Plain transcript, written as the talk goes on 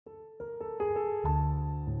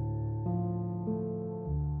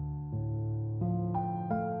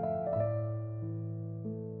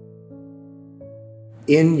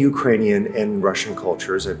In Ukrainian and Russian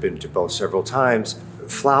cultures, I've been to both several times,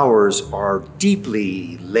 flowers are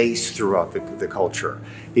deeply laced throughout the culture.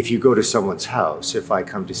 If you go to someone's house, if I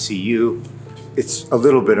come to see you, it's a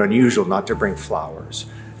little bit unusual not to bring flowers.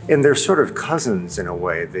 And they're sort of cousins in a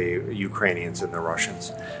way, the Ukrainians and the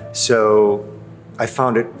Russians. So I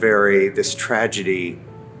found it this tragedy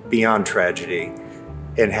beyond tragedy,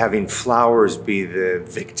 and having flowers be the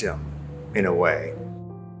victim in a way.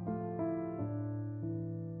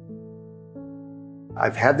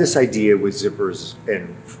 I've had this idea with zippers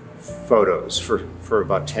and photos for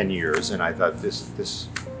about 10 years, and I thought this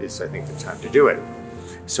is, I think, the time to do it.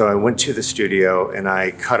 So I went to the studio and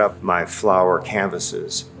I cut up my flower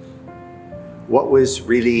canvases. What was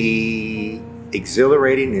really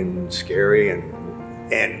exhilarating and scary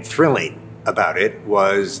and thrilling about it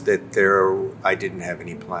was that I didn't have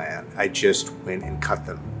any plan. I just went and cut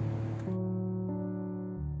them.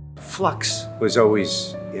 Flux was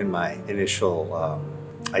always in my initial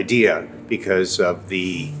idea because of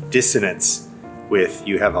the dissonance with,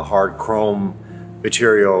 you have a hard chrome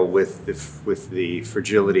material with the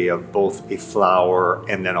fragility of both a flower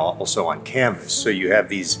and then also on canvas. So you have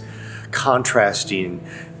these contrasting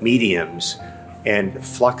mediums, and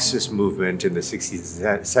FLUXUS movement in the 60s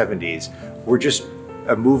and 70s were just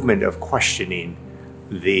a movement of questioning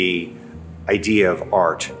the idea of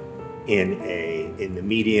art in the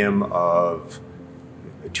medium of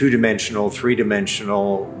two-dimensional,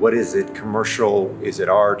 three-dimensional, what is it, commercial, is it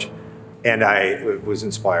art? And I was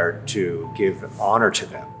inspired to give honor to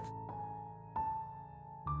them.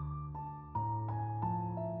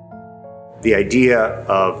 The idea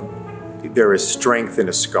of there is strength in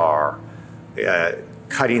a scar,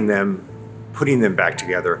 cutting them, putting them back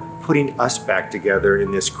together, putting us back together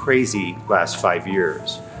in this crazy last 5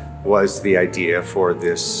 years was the idea for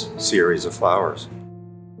this series of flowers.